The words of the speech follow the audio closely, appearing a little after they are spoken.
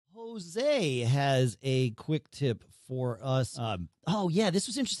Jose has a quick tip for us. This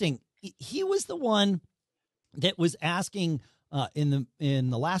was interesting. He was the one that was asking in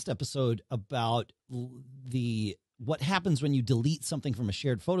the last episode about what happens when you delete something from a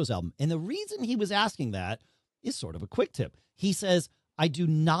shared photos album. And the reason he was asking that is sort of a quick tip. He says, I do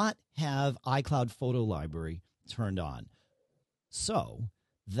not have iCloud photo library turned on. So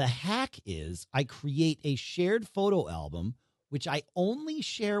the hack is I create a shared photo album, which I only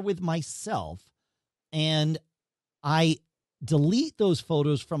share with myself, and I delete those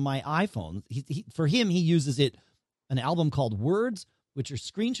photos from my iPhone. For him, he uses an album called Words, which are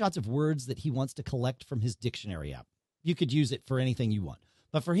screenshots of words that he wants to collect from his dictionary app. You could use it for anything you want.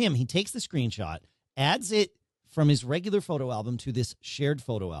 But for him, he takes the screenshot, adds it from his regular photo album to this shared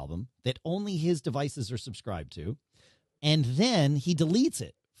photo album that only his devices are subscribed to, and then he deletes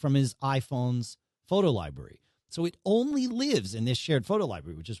it from his iPhone's photo library. So it only lives in this shared photo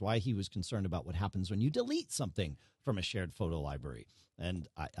library, which is why he was concerned about what happens when you delete something from a shared photo library. And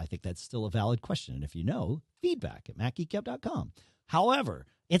I think that's still a valid question. And if you know, feedback at macgeekgab.com. However,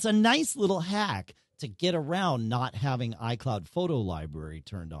 it's a nice little hack to get around not having iCloud photo library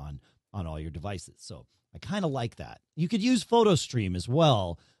turned on all your devices. So I kind of like that. You could use PhotoStream as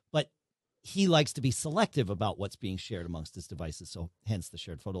well, but he likes to be selective about what's being shared amongst his devices, so hence the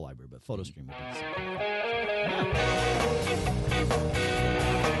shared photo library. But PhotoStream would be the same.